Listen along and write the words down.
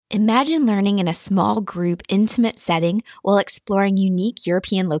Imagine learning in a small group, intimate setting while exploring unique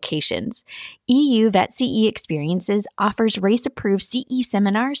European locations. EU Vet CE Experiences offers race-approved CE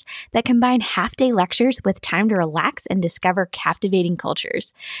seminars that combine half-day lectures with time to relax and discover captivating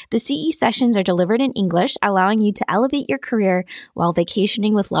cultures. The CE sessions are delivered in English, allowing you to elevate your career while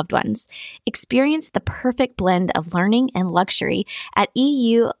vacationing with loved ones. Experience the perfect blend of learning and luxury at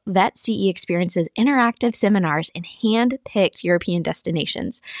EU Vet CE Experiences interactive seminars in hand-picked European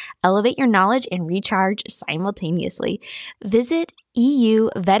destinations. Elevate your knowledge and recharge simultaneously. Visit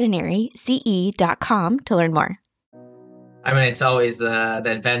euveterinary.ce.com to learn more. I mean, it's always the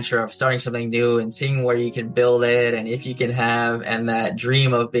adventure of starting something new and seeing where you can build it and if you can have, and that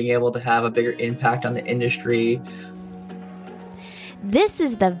dream of being able to have a bigger impact on the industry. This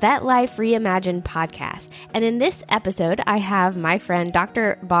is the Vet Life Reimagined podcast, and in this episode, I have my friend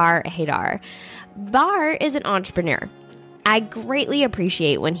Dr. Barr Hadar. Barr is an entrepreneur. I greatly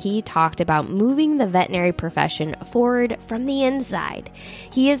appreciate when he talked about moving the veterinary profession forward from the inside.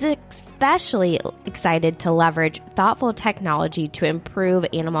 He is especially excited to leverage thoughtful technology to improve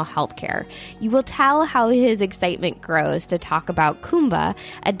animal health care. You will tell how his excitement grows to talk about Kumba,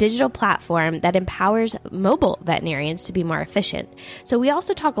 a digital platform that empowers mobile veterinarians to be more efficient. So we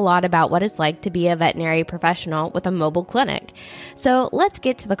also talk a lot about what it's like to be a veterinary professional with a mobile clinic. So let's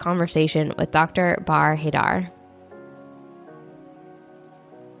get to the conversation with Dr. Barr Hadar.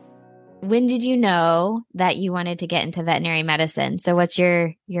 When did you know that you wanted to get into veterinary medicine? So what's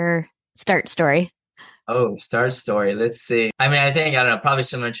your start story? Oh, start story. Let's see. I mean, I think, I don't know, probably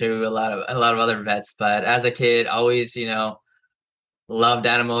similar to a lot of other vets, but as a kid, always, loved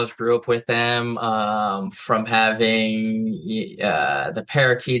animals, grew up with them, from having the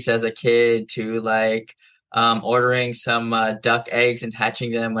parakeets as a kid to ordering some duck eggs and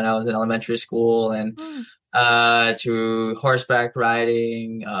hatching them when I was in elementary school, and to horseback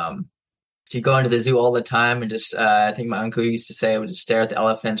riding, to go into the zoo all the time and just, I think my uncle used to say I would just stare at the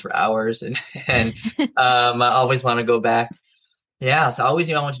elephants for hours and I always want to go back. Yeah. So I always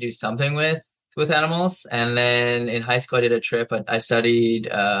knew I wanted to do something with animals. And then in high school, I did a trip. I studied,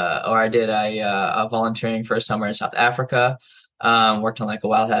 volunteering for a summer in South Africa, worked on a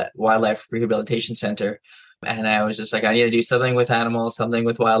wildlife rehabilitation center. And I was just like, I need to do something with animals, something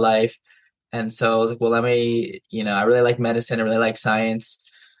with wildlife. And so I was like, well, I really like medicine. I really like science.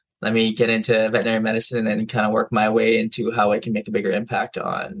 Let me get into veterinary medicine and then kind of work my way into how I can make a bigger impact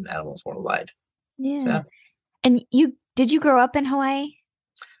on animals worldwide. Yeah. And did you grow up in Hawaii?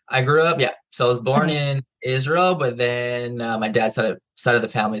 I grew up, yeah. So I was born in Israel, but then my dad's side of the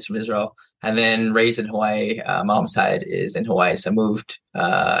family is from Israel, and then raised in Hawaii. Mom's side is in Hawaii. So I moved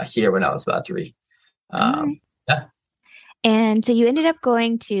here when I was about 3. Yeah. And so you ended up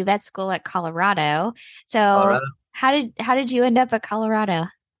going to vet school at Colorado. So Colorado. How did you end up at Colorado?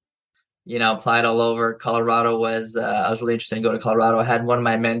 Applied all over. Colorado was, I was really interested in going to Colorado. I had one of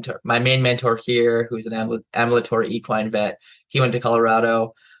my main mentor here, who's an ambulatory equine vet. He went to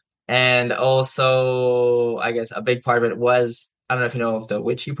Colorado. And also, I guess a big part of it was, I don't know if you know of the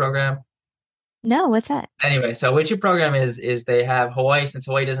WICHE program. No, what's that? Anyway, so WICHE program is they have Hawaii, since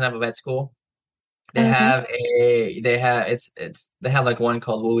Hawaii doesn't have a vet school. They have one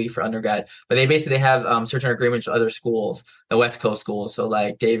called WUI for undergrad, but they basically have certain agreements with other schools, the West Coast schools, so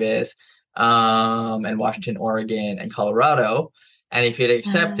like Davis, and Washington, Oregon, and Colorado. And if you'd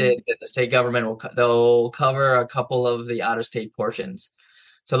accepted, then the state government they'll cover a couple of the out of state portions.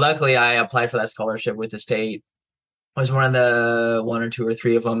 So luckily, I applied for that scholarship with the state. I was one of the 1 or 2 or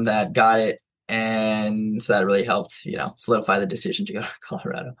 3 of them that got it. And so that really helped, solidify the decision to go to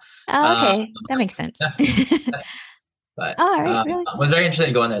Colorado. Oh, okay. That makes sense. But really I was very interested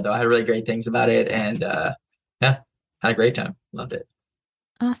in going there, though. I had really great things about it. And had a great time. Loved it.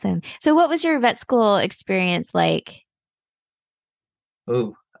 Awesome. So what was your vet school experience like?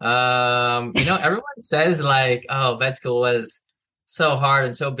 Ooh. Everyone says vet school was so hard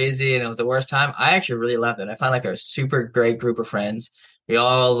and so busy and it was the worst time. I actually really loved it. I found a super great group of friends. We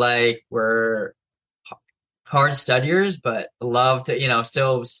all were hard studiers, but loved to,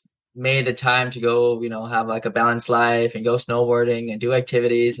 still made the time to go, have a balanced life and go snowboarding and do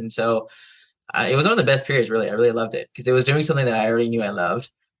activities. And so it was one of the best periods, really. I really loved it because it was doing something that I already knew I loved.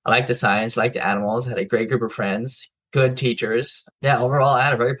 I liked the science, liked the animals, had a great group of friends, good teachers. Yeah, overall, I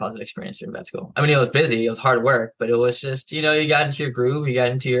had a very positive experience during vet school. I mean, it was busy, it was hard work, but it was just, you got into your groove, you got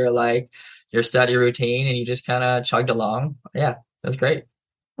into your study routine and you just kind of chugged along. Yeah. That's great.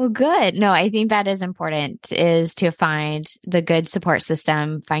 Well, good. No, I think that is important is to find the good support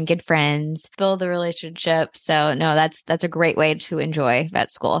system, find good friends, build the relationship. So no, that's a great way to enjoy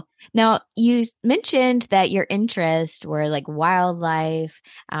vet school. Now, you mentioned that your interests were like wildlife,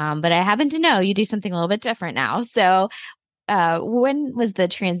 but I happen to know you do something a little bit different now. So when was the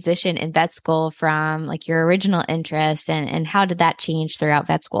transition in vet school from like your original interest and how did that change throughout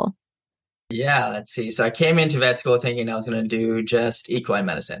vet school? Yeah, let's see. So I came into vet school thinking I was going to do just equine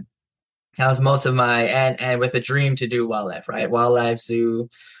medicine. That was most of my, and with a dream to do wildlife, right? Wildlife zoo.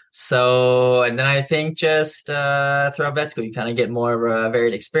 So, and then I think just throughout vet school, you kind of get more of a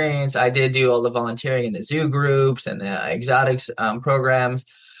varied experience. I did do all the volunteering in the zoo groups and the exotics programs.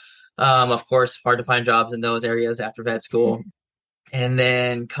 Of course, hard to find jobs in those areas after vet school. And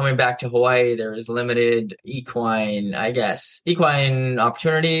then coming back to Hawaii, there was limited equine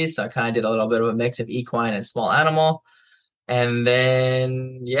opportunities. So I kind of did a little bit of a mix of equine and small animal. And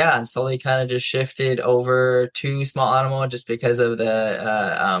then, yeah, and slowly kind of just shifted over to small animal just because of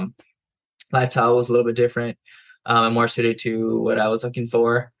the lifestyle was a little bit different and more suited to what I was looking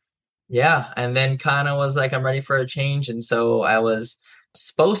for. Yeah. And then kind of was like, I'm ready for a change. And so I was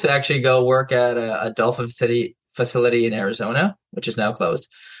supposed to actually go work at a dolphin facility in Arizona, which is now closed.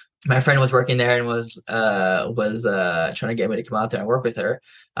 My friend was working there and was trying to get me to come out there and work with her.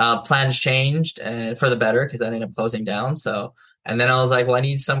 Plans changed and for the better because I ended up closing down. So, and then I was like, well, I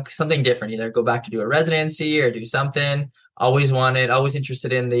need something different, either go back to do a residency or do something. Always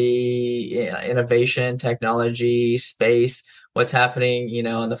interested in the innovation, technology, space, what's happening,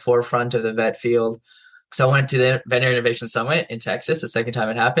 in the forefront of the vet field. So I went to the Veterinary Innovation Summit in Texas the second time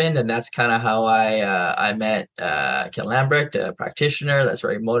it happened, and that's kind of how I met Ken Lambrecht, a practitioner that's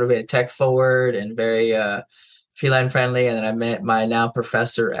very motivated, tech forward, and very feline friendly. And then I met my now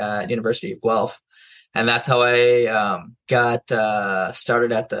professor at University of Guelph, and that's how I got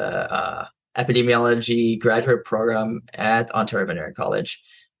started at the epidemiology graduate program at Ontario Veterinary College,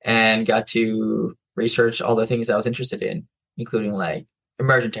 and got to research all the things I was interested in, including like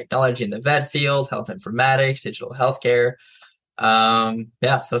emerging technology in the vet field, health informatics, digital healthcare.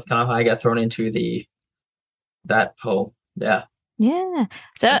 Yeah, so it's kind of how I got thrown into that whole, yeah. Yeah.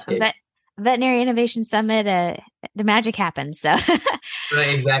 So Veterinary Innovation Summit, the magic happens. So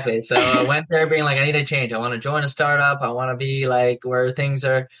Right, exactly. So I went there being like, I need a change. I want to join a startup. I want to be like where things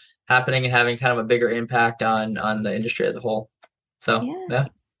are happening and having kind of a bigger impact on the industry as a whole. So, yeah.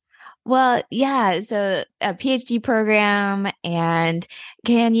 Well, yeah. So a PhD program, and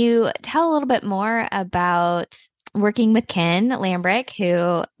can you tell a little bit more about working with Ken Lambrecht,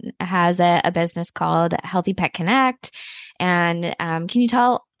 who has a business called Healthy Pet Connect? And can you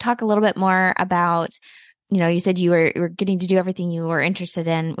talk a little bit more about, you said you were getting to do everything you were interested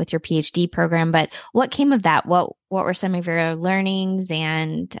in with your PhD program, but what came of that? What were some of your learnings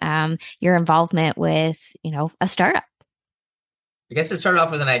and your involvement with, a startup? I guess it started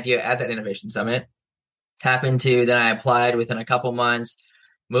off with an idea at that innovation summit. Then I applied within a couple months,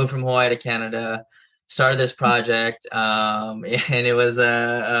 moved from Hawaii to Canada, started this project. And it was,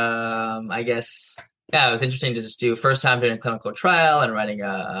 I guess, yeah, it was interesting to just do first time doing a clinical trial and writing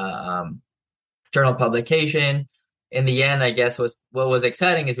a journal publication. In the end, I guess what was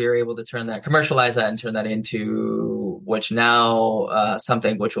exciting is we were able to commercialize that and turn that into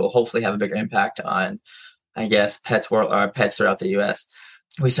something which will hopefully have a bigger impact on, I guess, pets throughout the U.S.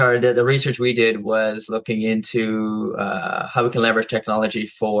 We started the research we did was looking into how we can leverage technology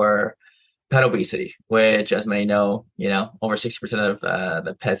for pet obesity, which, as many know, over 60% of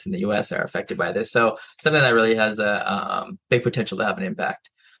the pets in the U.S. are affected by this. So something that really has a big potential to have an impact.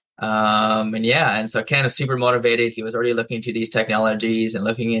 And so Ken is super motivated. He was already looking into these technologies and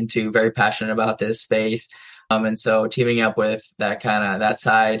very passionate about this space. And so teaming up with that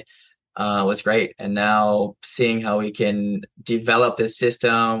side was great. And now seeing how we can develop this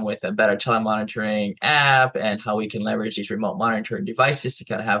system with a better telemonitoring app and how we can leverage these remote monitoring devices to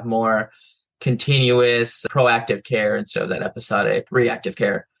kind of have more continuous proactive care instead of that episodic reactive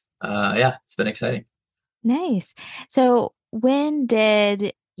care. It's been exciting. Nice. So when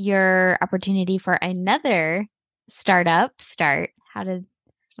did your opportunity for another startup start?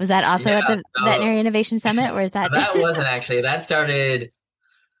 Was that also at the Veterinary Innovation Summit, or is that? That wasn't actually. That started,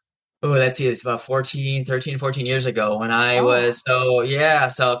 let's see, it's about 13, 14 years ago when I was, so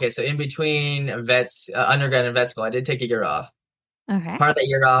in between undergrad and vet school, I did take a year off. Okay. Part of that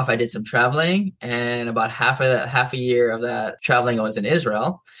year off, I did some traveling, and about half a year of that traveling, I was in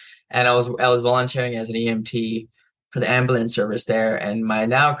Israel, and I was volunteering as an EMT for the ambulance service there. And my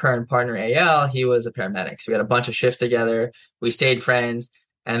now current partner, AL, he was a paramedic. So we had a bunch of shifts together. We stayed friends.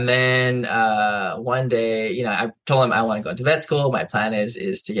 And then one day, I told him I want to go into vet school. My plan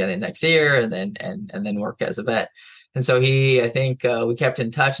is to get in next year and then work as a vet. And so I think we kept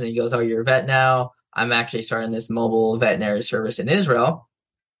in touch, and he goes, "Oh, you're a vet now. I'm actually starting this mobile veterinary service in Israel.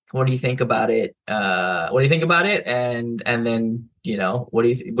 What do you think about it? What do you think about it? And then, what do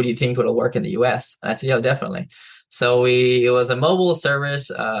you think it'll work in the US?" And I said, "Yeah, definitely." So it was a mobile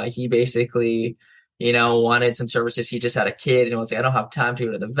service. He basically, wanted some services. He just had a kid and was like, "I don't have time to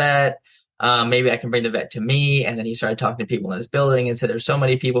go to the vet. Maybe I can bring the vet to me." And then he started talking to people in his building and said, "There's so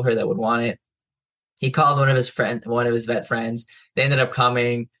many people here that would want it." He called one of his vet friends. They ended up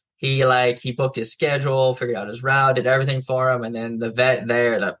coming. He booked his schedule, figured out his route, did everything for him. And then the vet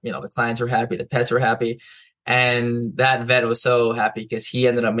there, the clients were happy, the pets were happy. And that vet was so happy because he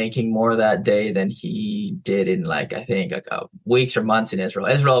ended up making more that day than he did in I think weeks or months in Israel.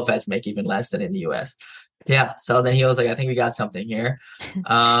 Israel vets make even less than in the US. Yeah. So then he was like, "I think we got something here."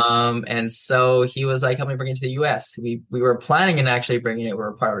 And so he was like, "Help me bring it to the US." We were planning on actually bringing it. We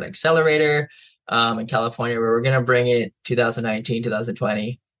were part of an accelerator in California. We were going to bring it 2019,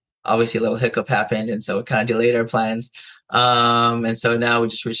 2020. Obviously a little hiccup happened, and so it kind of delayed our plans. And so now we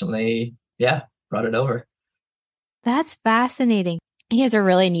just recently, brought it over. That's fascinating. He has a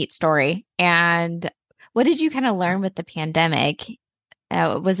really neat story. And what did you kind of learn with the pandemic?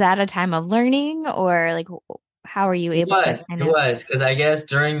 Was that a time of learning, or how are you able to kind of? It was, because I guess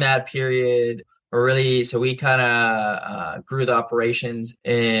during that period, so we kind of grew the operations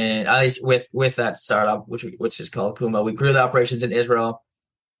at least with that startup, which is called Kuma. We grew the operations in Israel.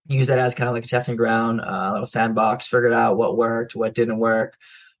 Use that as kind of like a testing ground, a little sandbox, figured out what worked, what didn't work,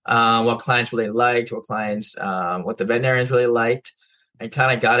 what clients really liked, what the veterinarians really liked, and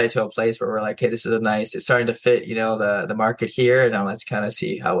kind of got it to a place where we're like, "Hey, this is it's starting to fit, the market here. And now let's kind of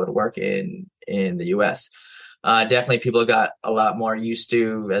see how it would work in the US. Definitely people got a lot more used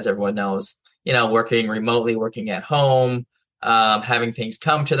to, as everyone knows, working remotely, working at home, having things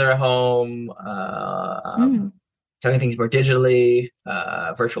come to their home, doing things more digitally,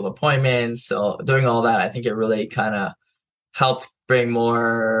 virtual appointments. So doing all that, I think it really kind of helped bring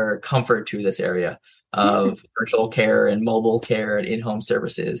more comfort to this area of virtual care and mobile care and in-home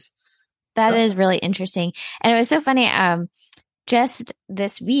services. That is really interesting. And it was so funny. Just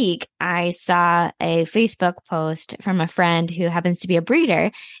this week, I saw a Facebook post from a friend who happens to be a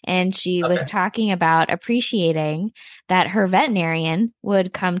breeder, and she was talking about appreciating that her veterinarian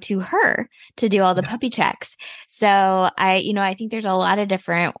would come to her to do all the puppy checks. So I think there's a lot of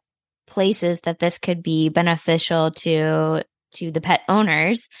different places that this could be beneficial to the pet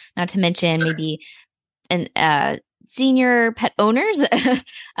owners, not to mention maybe senior pet owners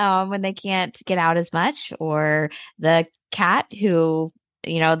when they can't get out as much, or the cat who,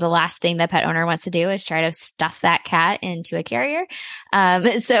 the last thing the pet owner wants to do is try to stuff that cat into a carrier.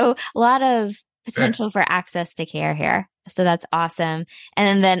 So a lot of potential for access to care here. So that's awesome.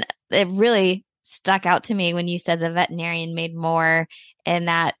 And then it really stuck out to me when you said the veterinarian made more in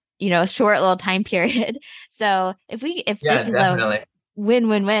that, short little time period. So if this is a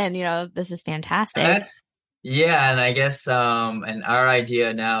win-win-win, this is fantastic. And I guess, and our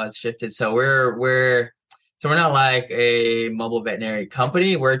idea now has shifted. So we're not like a mobile veterinary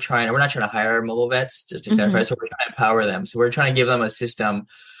company. We're not trying to hire mobile vets, just to clarify. So we're trying to empower them. So we're trying to give them a system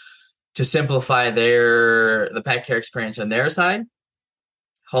to simplify the pet care experience on their side.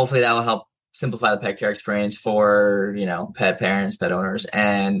 Hopefully that will help simplify the pet care experience for, pet parents, pet owners,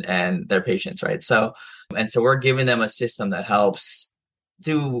 and their patients, right? So we're giving them a system that helps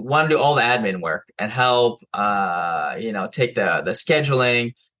want to do all the admin work and help, take the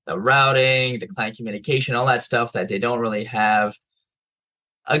scheduling, the routing, the client communication, all that stuff that they don't really have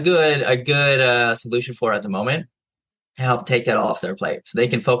a good solution for at the moment, and help take that off their plate so they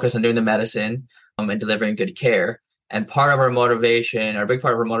can focus on doing the medicine and delivering good care. And part of our motivation, or a big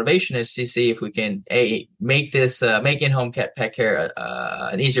part of our motivation, is to see if we can make in-home pet care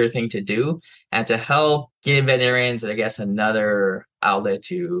an easier thing to do, and to help give veterinarians, I guess, another outlet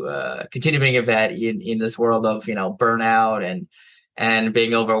to continue being a vet in this world of burnout and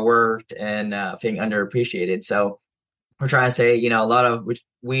being overworked and being underappreciated. So we're trying to say, a lot of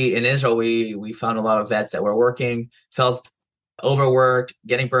we in Israel, we found a lot of vets that were felt overworked,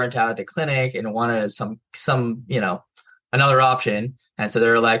 getting burnt out at the clinic, and wanted some another option. And so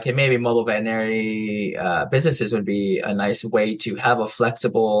they're like, hey, maybe mobile veterinary businesses would be a nice way to have a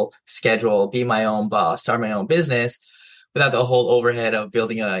flexible schedule, be my own boss, start my own business without the whole overhead of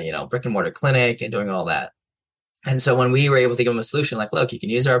building a brick and mortar clinic and doing all that. And so when we were able to give them a solution, like, look, you can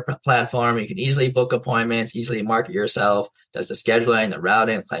use our platform, you can easily book appointments, easily market yourself, does the scheduling, the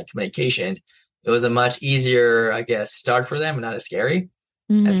routing, client communication. It was a much easier, I guess, start for them, and not as scary.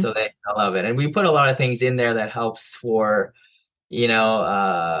 And so they love it. And we put a lot of things in there that helps for,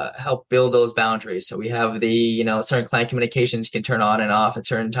 help build those boundaries. So we have the, certain client communications you can turn on and off at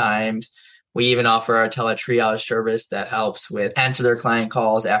certain times. We even offer our tele-triage service that helps with answer their client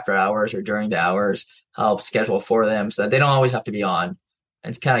calls after hours or during the hours, help schedule for them so that they don't always have to be on,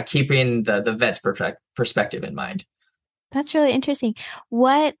 and kind of keeping the vet's perspective in mind. That's really interesting.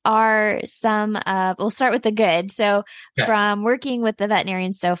 What are some we'll start with the good. So Okay. From working with the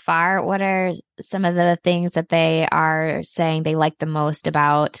veterinarians so far, what are some of the things that they are saying they like the most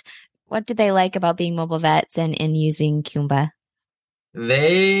about, what do they like about being mobile vets and using Kumba?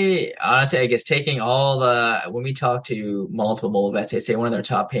 They honestly, I guess, taking when we talk to multiple mobile vets, they say one of their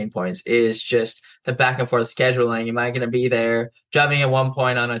top pain points is just the back and forth scheduling. Am I going to be there driving at one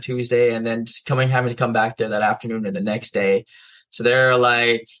point on a Tuesday and then just having to come back there that afternoon or the next day? So they're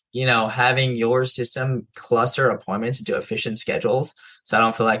like, having your system cluster appointments into efficient schedules. So I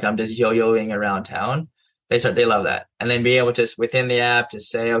don't feel like I'm just yo-yoing around town. They love that. And then be able to just within the app to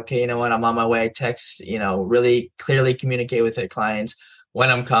say, okay, you know what, I'm on my way, text, really clearly communicate with their clients when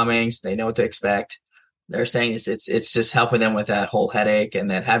I'm coming, so they know what to expect. They're saying it's just helping them with that whole headache, and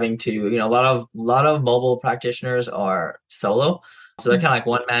then having to, a lot of mobile practitioners are solo. So they're kind of like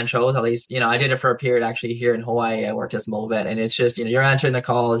one-man shows, at least, I did it for a period actually here in Hawaii. I worked as a mobile vet, and it's just, you're answering the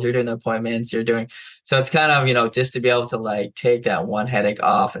calls, you're doing the appointments, so it's kind of, just to be able to like take that one headache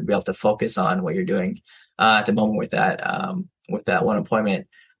off and be able to focus on what you're doing at the moment with that one appointment.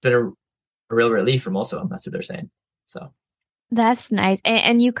 Been a real relief for most of them. That's what they're saying. So that's nice.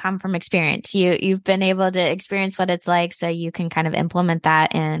 And you come from experience. You've been able to experience what it's like, so you can kind of implement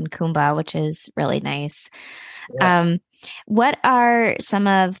that in Kumba, which is really nice. Yeah. What are some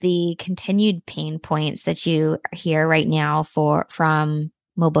of the continued pain points that you hear right now from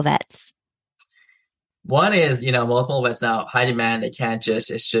mobile vets? One is, most mobile vets now, high demand,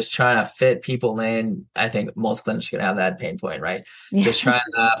 it's just trying to fit people in. I think most clinics are going to have that pain point, right? Yeah. Just trying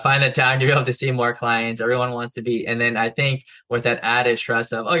to find the time to be able to see more clients. Everyone wants to be. And then I think with that added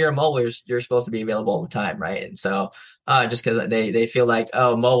stress of, you're mobile, you're supposed to be available all the time, right? And so just because they feel like,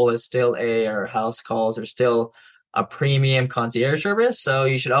 mobile is still or house calls are still a premium concierge service. So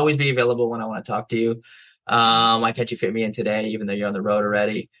you should always be available when I want to talk to you. Why can't you fit me in today, even though you're on the road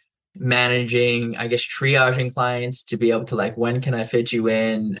already? Managing, I guess, triaging clients to be able to like, when can I fit you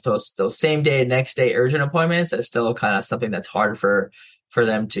in? Those same day, next day urgent appointments, that's still kind of something that's hard for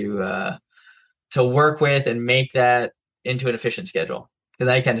them to work with and make that into an efficient schedule. Because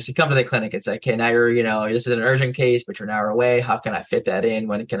I can just come to the clinic. It's like, okay, now you're, this is an urgent case, but you're an hour away. How can I fit that in?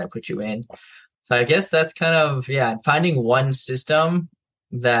 When can I put you in? So I guess that's kind of, finding one system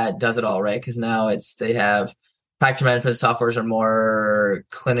that does it all, right? Because now they have practice management softwares are more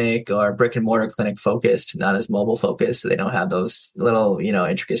clinic or brick and mortar clinic focused, not as mobile focused. So they don't have those little,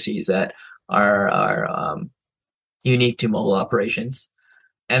 intricacies that are unique to mobile operations.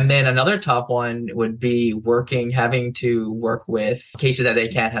 And then another top one would be having to work with cases that they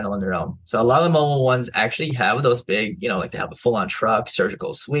can't handle on their own. So a lot of the mobile ones actually have those big, like they have a full on truck,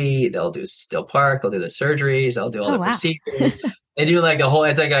 surgical suite. They'll park, they'll do the surgeries, they'll do all the procedures. They do like the whole,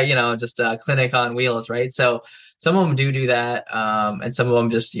 it's like just a clinic on wheels, right? So some of them do that. And some of them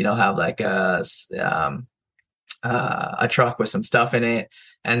just, have like a truck with some stuff in it.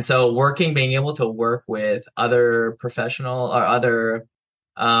 And so being able to work with other professional or other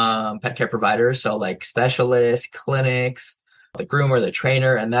pet care providers, so like specialists, clinics, the groomer, the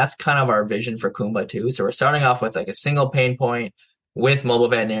trainer, and that's kind of our vision for Kumba too. So we're starting off with like a single pain point with mobile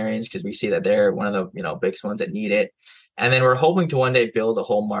veterinarians because we see that they're one of the biggest ones that need it, and then we're hoping to one day build a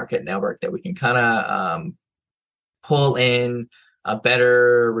whole market network that we can kind of pull in a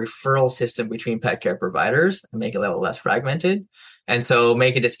better referral system between pet care providers and make it a little less fragmented. And so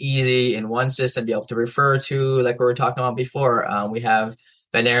make it just easy in one system, be able to refer to, like we were talking about before. We have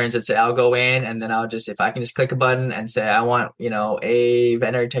veterinarians that say, I'll go in and then if I can just click a button and say, I want, a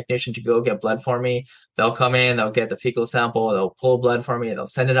veterinary technician to go get blood for me. They'll come in, they'll get the fecal sample, they'll pull blood for me, they'll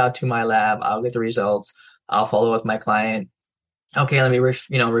send it out to my lab. I'll get the results. I'll follow up with my client. Okay, let me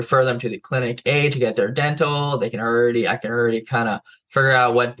refer them to the clinic A to get their dental. I can already kind of figure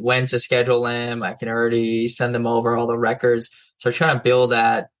out when to schedule them. I can already send them over all the records. So we're trying to build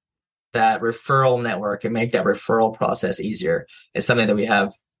that referral network and make that referral process easier. It's something that we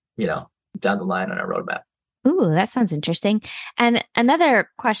have, down the line on our roadmap. Ooh, that sounds interesting. And another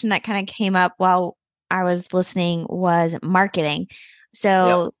question that kind of came up while I was listening was marketing.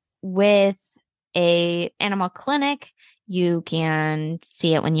 So with a animal clinic, you can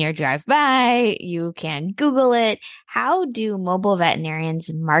see it when you drive by, you can Google it. How do mobile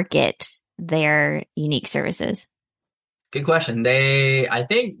veterinarians market their unique services? Good question. I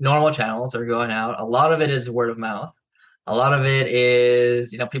think normal channels are going out. A lot of it is word of mouth. A lot of it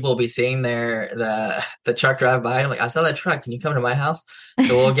is, people will be seeing the truck drive by. I'm like, I saw that truck. Can you come to my house?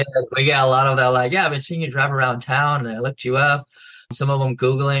 So we get a lot of that. Like, yeah, I've been seeing you drive around town, and I looked you up. Some of them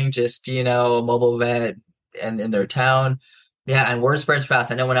Googling just, mobile vet and in their town. Yeah, and word spreads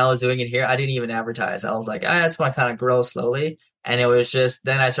fast. I know when I was doing it here, I didn't even advertise. I was like, I just want to kind of grow slowly. And it was just,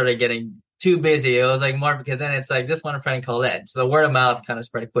 then I started getting too busy. It was like more because then it's like this one friend called it. So the word of mouth kind of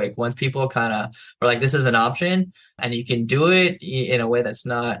spread quick. Once people kind of were like, this is an option and you can do it in a way that's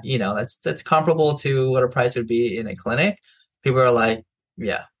not, that's comparable to what a price would be in a clinic. People are like,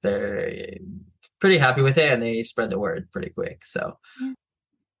 yeah, they're pretty happy with it and they spread the word pretty quick. So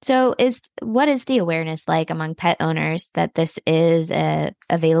what is the awareness like among pet owners that this is a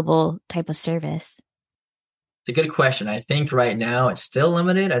available type of service? It's a good question. I think right now it's still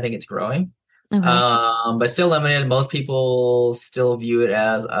limited. I think it's growing, Okay. but still limited. Most people still view it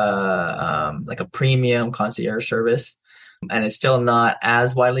as like a premium concierge service, and it's still not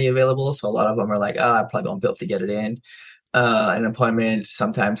as widely available. So a lot of them are like, "Oh, I probably won't be able to get it in an appointment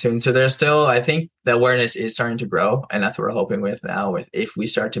sometime soon." So there's still, I think, the awareness is starting to grow, and that's what we're hoping with now. With if we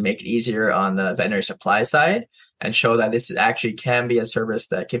start to make it easier on the veterinary supply side and show that this actually can be a service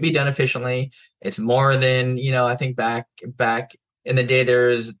that can be done efficiently. It's more than, I think back in the day,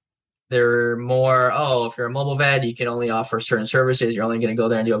 there were more, if you're a mobile vet, you can only offer certain services. You're only going to go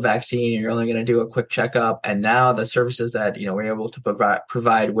there and do a vaccine, and you're only going to do a quick checkup. And now the services that, we're able to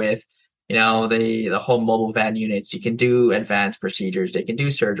provide with, the whole mobile van units, you can do advanced procedures. They can do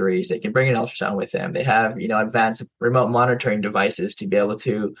surgeries. They can bring an ultrasound with them. They have, advanced remote monitoring devices to be able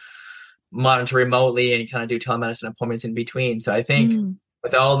to monitor remotely and kind of do telemedicine appointments in between. So I think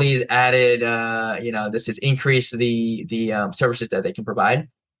with all these added, this has increased the services that they can provide.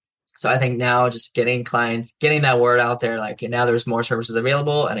 So I think now just getting that word out there, like, and now there's more services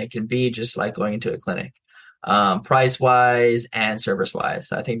available and it can be just like going into a clinic, price wise and service wise.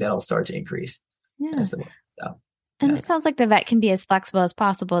 So I think that'll start to increase. Yeah. And it sounds like the vet can be as flexible as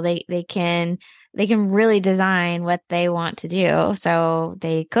possible. They can really design what they want to do. So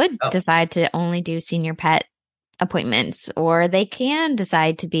they could decide to only do senior pet appointments, or they can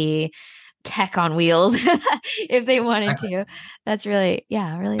decide to be tech on wheels if they wanted to. That's really,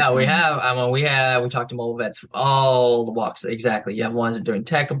 really. Yeah, we talked to mobile vets all the walks. Exactly. You have ones that are doing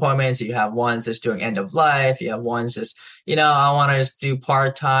tech appointments. You have ones that's doing end of life. You have ones just, I want to just do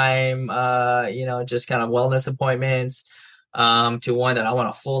part-time, just kind of wellness appointments, to one that I want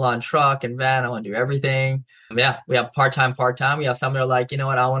a full-on truck and van. I want to do everything. Yeah, we have part-time. We have some that are like,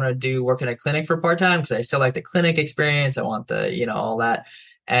 I want to work in a clinic for part-time because I still like the clinic experience. I want the, all that.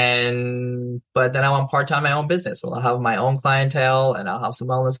 But then I want part-time my own business. Well, I'll have my own clientele and I'll have some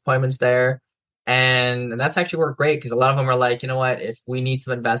wellness appointments there. And that's actually worked great because a lot of them are like, if we need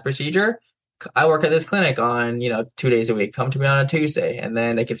some advanced procedure, I work at this clinic on, 2 days a week. Come to me on a Tuesday. And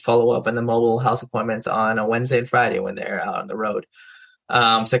then they could follow up in the mobile house appointments on a Wednesday and Friday when they're out on the road.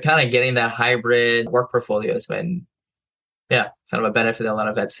 So kind of getting that hybrid work portfolio has been, kind of a benefit that a lot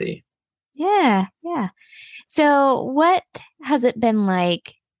of vets see. Yeah. So what has it been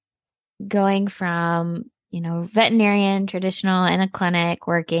like going from, veterinarian, traditional in a clinic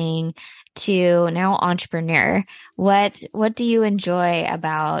working to now entrepreneur? What do you enjoy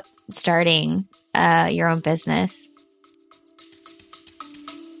about starting your own business?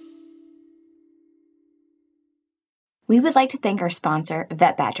 We would like to thank our sponsor,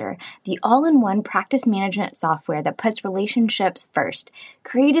 VetBadger, the all-in-one practice management software that puts relationships first.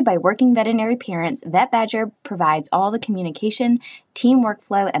 Created by working veterinary parents, VetBadger provides all the communication, team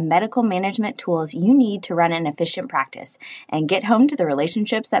workflow, and medical management tools you need to run an efficient practice and get home to the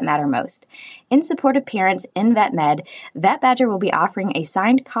relationships that matter most. In support of parents in VetMed, VetBadger will be offering a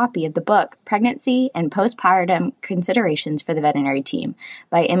signed copy of the book, Pregnancy and Postpartum Considerations for the Veterinary Team,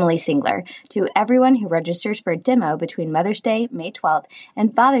 by Emily Singler, to everyone who registers for a demo between Mother's Day, May 12th,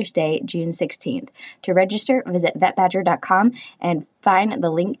 and Father's Day, June 16th. To register, visit vetbadger.com and find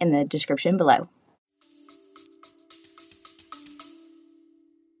the link in the description below.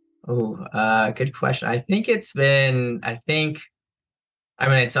 Oh, good question. I think it's always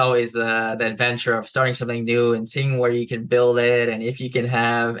the adventure of starting something new and seeing where you can build it and if you can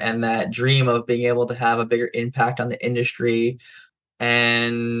have, and that dream of being able to have a bigger impact on the industry.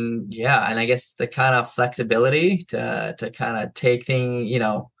 And I guess the kind of flexibility to kind of take things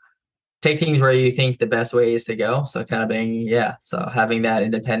where you think the best way is to go. So kind of being, so having that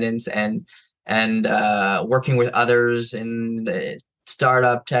independence and working with others in the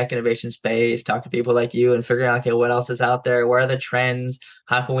startup tech innovation space, talk to people like you and figuring out, okay, what else is out there? What are the trends?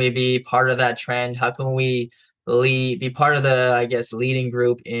 How can we be part of that trend? How can we be part of the, I guess, leading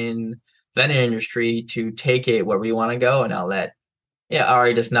group in veterinary industry to take it where we want to go, and I'll let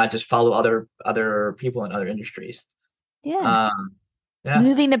Ari just not just follow other people in other industries. Yeah. Um, yeah,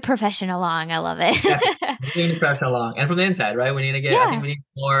 Moving the profession along. I love it. yeah, moving the profession along, and from the inside, right? We need to get. I think Yeah. we need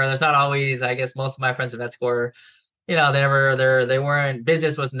more. There's not always. I guess most of my friends in vet school, they weren't,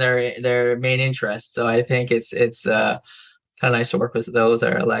 business wasn't their main interest. So I think it's kind of nice to work with those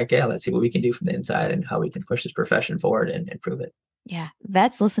that are like, yeah, let's see what we can do from the inside and how we can push this profession forward and improve it. Yeah.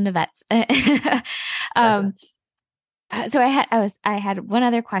 Vets listen to vets. Exactly. um, so I had one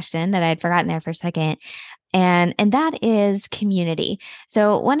other question that I had forgotten there for a second. And that is community.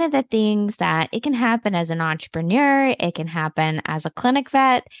 So one of the things that it can happen as an entrepreneur, it can happen as a clinic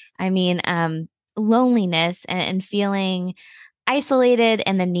vet. I mean, loneliness and feeling isolated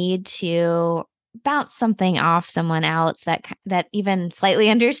and the need to bounce something off someone else that even slightly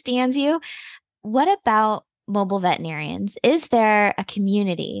understands you. What about mobile veterinarians? Is there a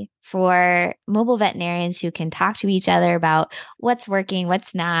community for mobile veterinarians who can talk to each other about what's working,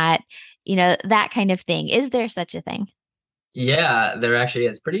 what's not, that kind of thing? Is there such a thing? Yeah, there actually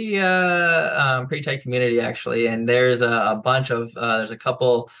is pretty tight community actually, and there's a bunch of there's a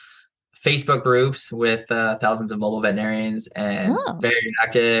couple Facebook groups with thousands of mobile veterinarians and Oh, very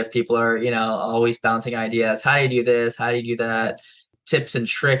active. People are, always bouncing ideas. How do you do this? How do you do that? Tips and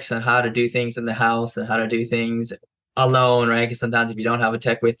tricks on how to do things in the house and how to do things alone, right? Because sometimes if you don't have a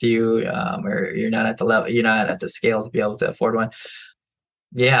tech with you, or you're not at the level, you're not at the scale to be able to afford one.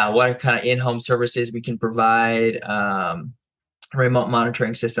 Yeah, what kind of in-home services we can provide. Remote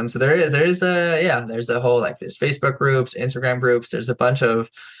monitoring system. So there's a whole, like, there's Facebook groups, Instagram groups. There's a bunch of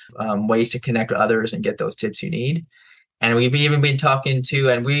ways to connect with others and get those tips you need. And we've even been talking to,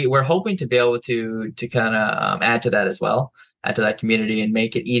 and we're hoping to be able to kind of add to that as well, add to that community and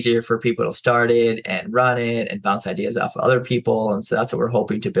make it easier for people to start it and run it and bounce ideas off of other people. And so that's what we're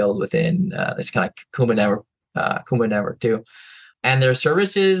hoping to build within this kind of Kuma network too. And there are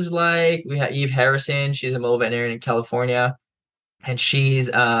services like we have Eve Harrison. She's a mobile veterinarian in California, and she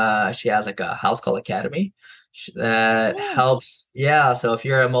has like a house call academy that yeah. helps. Yeah, so if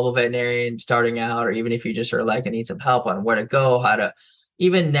you're a mobile veterinarian starting out, or even if you just are like, I need some help on where to go, how to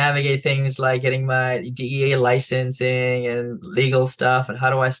even navigate things like getting my DEA licensing and legal stuff, and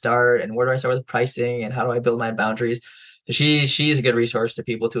how do I start, and where do I start with pricing, and how do I build my boundaries. So she's a good resource to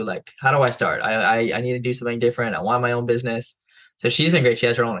people too, like, how do I start? I need to do something different. I want my own business. So she's been great. She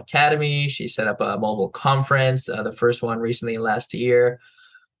has her own academy. She set up a mobile conference, the first one recently last year.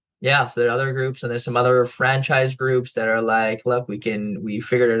 Yeah, so there are other groups, and there's some other franchise groups that are like, look, we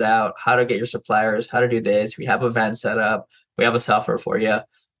figured it out, how to get your suppliers, how to do this. We have events set up. We have a software for you.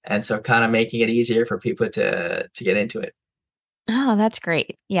 And so kind of making it easier for people to get into it. Oh, that's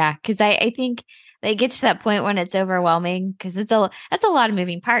great. Yeah, because I think it gets to that point when it's overwhelming because that's a lot of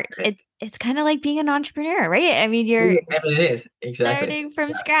moving parts. It's kind of like being an entrepreneur, right? I mean, Yeah, you're it is. Exactly. starting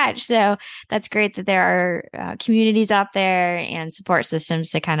from scratch. So that's great that there are communities out there and support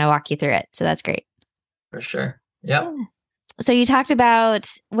systems to kind of walk you through it. So that's great. For sure. Yep. Yeah. So you talked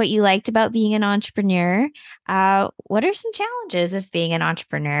about what you liked about being an entrepreneur. What are some challenges of being an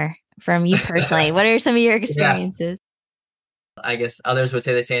entrepreneur from you personally? What are some of your Yeah. experiences? I guess others would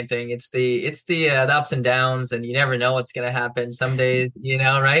say the same thing. It's the ups and downs, and you never know what's gonna happen. Some days,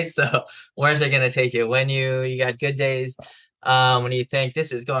 right? So where's it gonna take you? When you got good days, when you think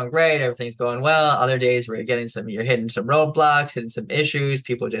this is going great, everything's going well. Other days where you're hitting some roadblocks, hitting some issues.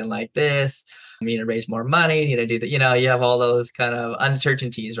 People didn't like this. You need to raise more money. You need to do that. You have all those kind of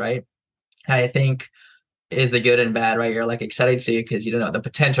uncertainties, right? I think is the good and bad, right? You're like excited to because you don't know the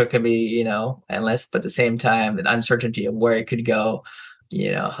potential can be, endless, but at the same time, the uncertainty of where it could go,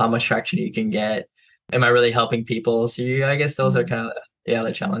 how much traction you can get. Am I really helping people? So I guess those are Mhm. kind of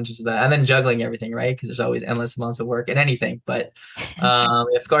the challenges of that, and then juggling everything, right? Because there's always endless amounts of work in anything. But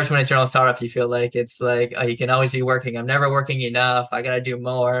of course, when it's your own startup, you feel like it's like, oh, you can always be working. I'm never working enough. I gotta do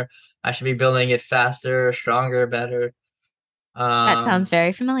more. I should be building it faster, stronger, better. That Um, sounds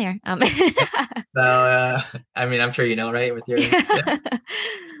very familiar. So, I mean, I'm sure right, with your, yeah,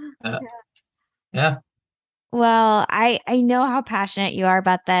 uh, yeah, Well, I know how passionate you are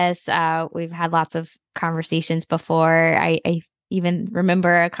about this. We've had lots of conversations before. I even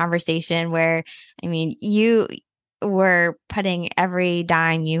remember a conversation where, I mean, you were putting every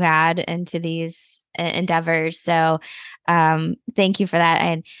dime you had into these endeavors. So, thank you for that.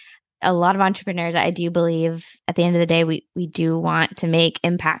 And a lot of entrepreneurs, I do believe, at the end of the day, we do want to make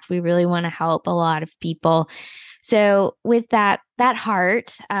impact. We really want to help a lot of people. So with that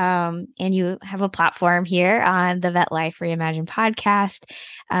heart, and you have a platform here on the Vet Life Reimagined podcast,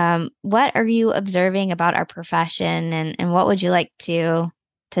 what are you observing about our profession, and what would you like to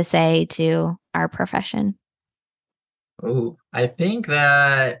say to our profession? Ooh, I think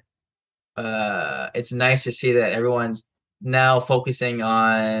that it's nice to see that everyone's now focusing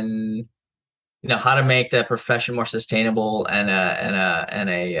on how to make the profession more sustainable and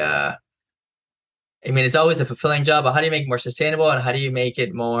I mean, it's always a fulfilling job, but how do you make it more sustainable and how do you make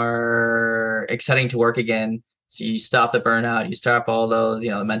it more exciting to work again? So you stop the burnout, you stop all those,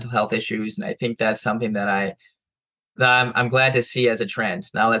 the mental health issues. And I think that's something that I'm glad to see as a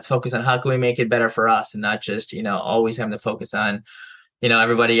trend. Now let's focus on how can we make it better for us and not just, always having to focus on,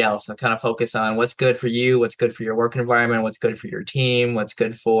 everybody else. So kind of focus on what's good for you, what's good for your work environment, what's good for your team, what's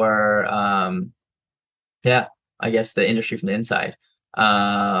good for, I guess the industry from the inside.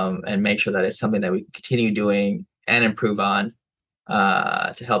 And make sure that it's something that we continue doing and improve on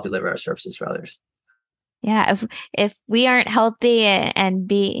to help deliver our services for others. Yeah, if we aren't healthy and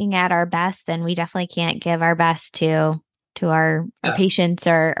being at our best, then we definitely can't give our best to our patients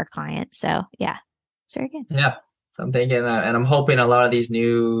or our clients. So yeah, it's very good. Yeah, so I'm thinking, and I'm hoping a lot of these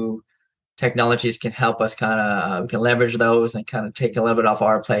new technologies can help us we can leverage those and kind of take a little bit off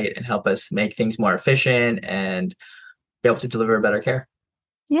our plate and help us make things more efficient and be able to deliver better care.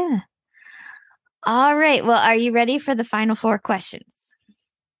 Yeah. All right. Well, are you ready for the final 4 questions?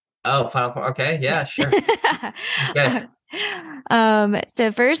 Oh, final 4. Okay. Yeah, sure. Okay.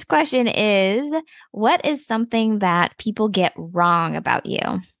 So first question is, what is something that people get wrong about you?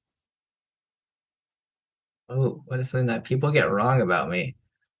 Oh, what is something that people get wrong about me?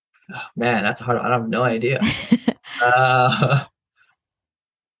 Oh, man, that's hard. I have no idea.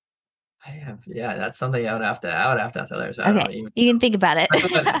 That's something I would have to ask others. I don't even you can think about it.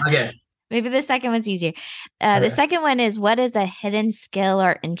 Okay. Maybe the second one's easier. The second one is, what is a hidden skill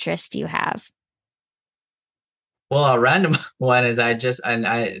or interest you have? Well, a random one is I just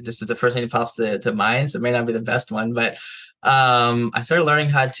is the first thing that pops to mind, so it may not be the best one, but I started learning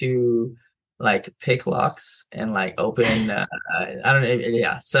how to like pick locks and like open I don't know,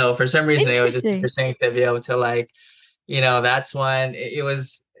 yeah. So for some reason it was just interesting to be able to that's when it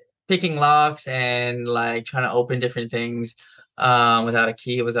was picking locks and like trying to open different things without a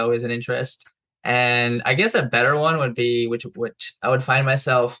key. It was always an interest. And I guess a better one would be, which I would find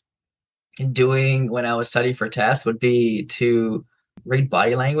myself doing when I was studying for tests, would be to read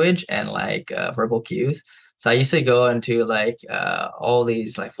body language and like verbal cues. So I used to go into all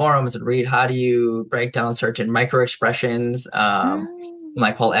these like forums and read how do you break down certain micro expressions.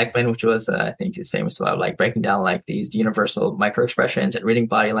 Like Paul Ekman, which was I think he's famous about like breaking down like these universal micro expressions and reading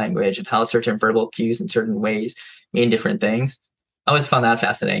body language and how certain verbal cues in certain ways mean different things. I always found that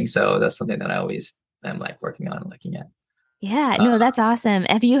fascinating. So that's something that I always am like working on and looking at. Yeah, no, that's awesome.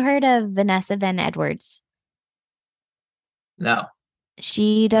 Have you heard of Vanessa Van Edwards? No.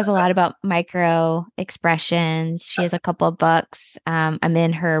 She does a lot about micro expressions. She has a couple of books. I'm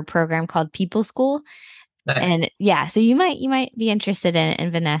in her program called People School. Nice. And yeah, so you might be interested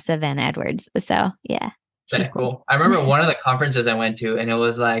in Vanessa Van Edwards. So yeah. That's cool. I remember one of the conferences I went to, and it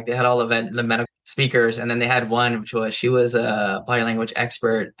was like they had all the medical speakers, and then they had one which was she was a body language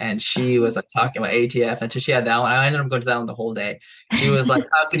expert, and she was like talking about ATF, and so she had that one. I ended up going to that one the whole day. She was like,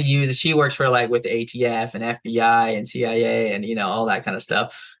 "How can you use it?" She works for like with ATF and FBI and CIA and all that kind of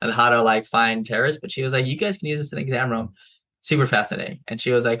stuff, and how to like find terrorists. But she was like, "You guys can use this in an exam room." Super fascinating. And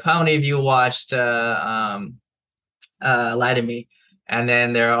she was like, "How many of you watched Lie to Me?" And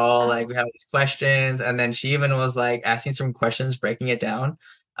then they're all like, we have these questions. And then she even was like asking some questions, breaking it down.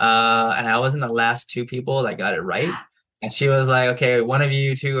 And I was in the last 2 people that got it right. And she was like, okay, one of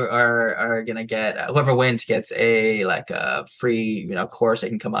you 2 are going to get, whoever wins gets a free, course. They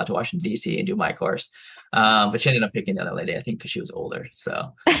can come out to Washington, D.C. and do my course. But she ended up picking the other lady, I think, because she was older.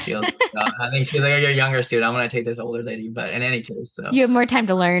 So she was, I think she was like, you're a younger student. I'm going to take this older lady. But in any case, so you have more time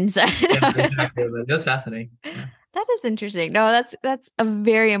to learn. So. Yeah, exactly. But it was fascinating. Yeah. That is interesting. No, that's a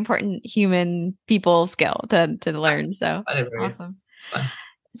very important human people skill to learn. So awesome. Fun.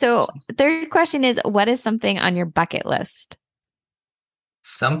 So third question is, what is something on your bucket list?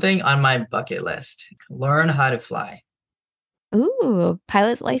 Something on my bucket list. Learn how to fly. Ooh,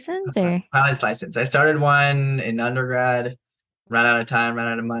 pilot's license or? Pilot's license. I started one in undergrad, ran out of time, ran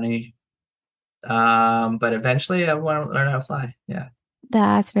out of money. But eventually I want to learn how to fly. Yeah.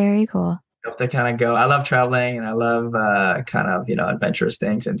 That's very cool. To kind of go. I love traveling and I love adventurous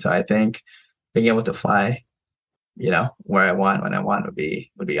things. And so I think being able to fly, where I want, when I want would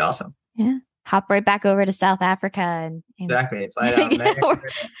be awesome. Yeah. hop right back over to South Africa and Exactly. Fly down there,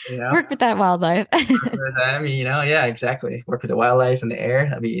 work with that wildlife. work with them, yeah, exactly. Work with the wildlife in the air.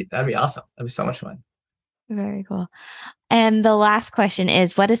 That'd be awesome. That'd be so much fun. Very cool. And the last question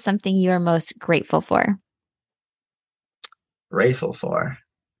is, what is something you are most grateful for? Grateful for.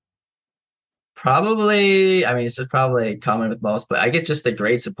 Probably, this is probably common with most, but I guess just the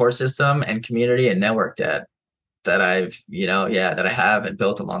great support system and community and network that I've, that I have and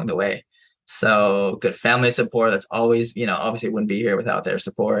built along the way. So good family support. That's always, obviously wouldn't be here without their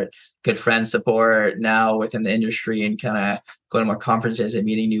support. Good friend support now within the industry and kind of going to more conferences and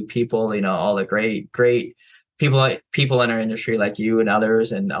meeting new people, all the great people in our industry like you and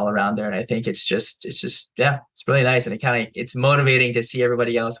others and all around there. And I think it's just, yeah, it's really nice. And it's motivating to see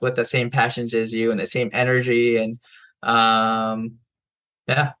everybody else with the same passions as you and the same energy. And,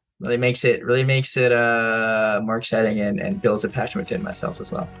 yeah, really makes it more exciting and builds a passion within myself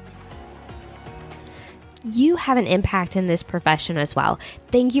as well. You have an impact in this profession as well.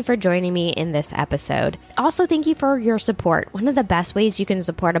 Thank you for joining me in this episode. Also, thank you for your support. One of the best ways you can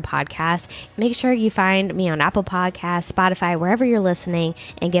support a podcast, make sure you find me on Apple Podcasts, Spotify, wherever you're listening,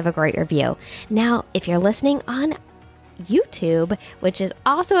 and give a great review. Now, if you're listening on YouTube, which is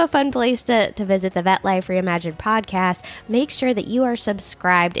also a fun place to visit the Vet Life Reimagined podcast, make sure that you are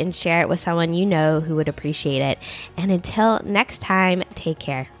subscribed and share it with someone you know who would appreciate it. And until next time, take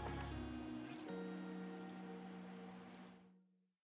care.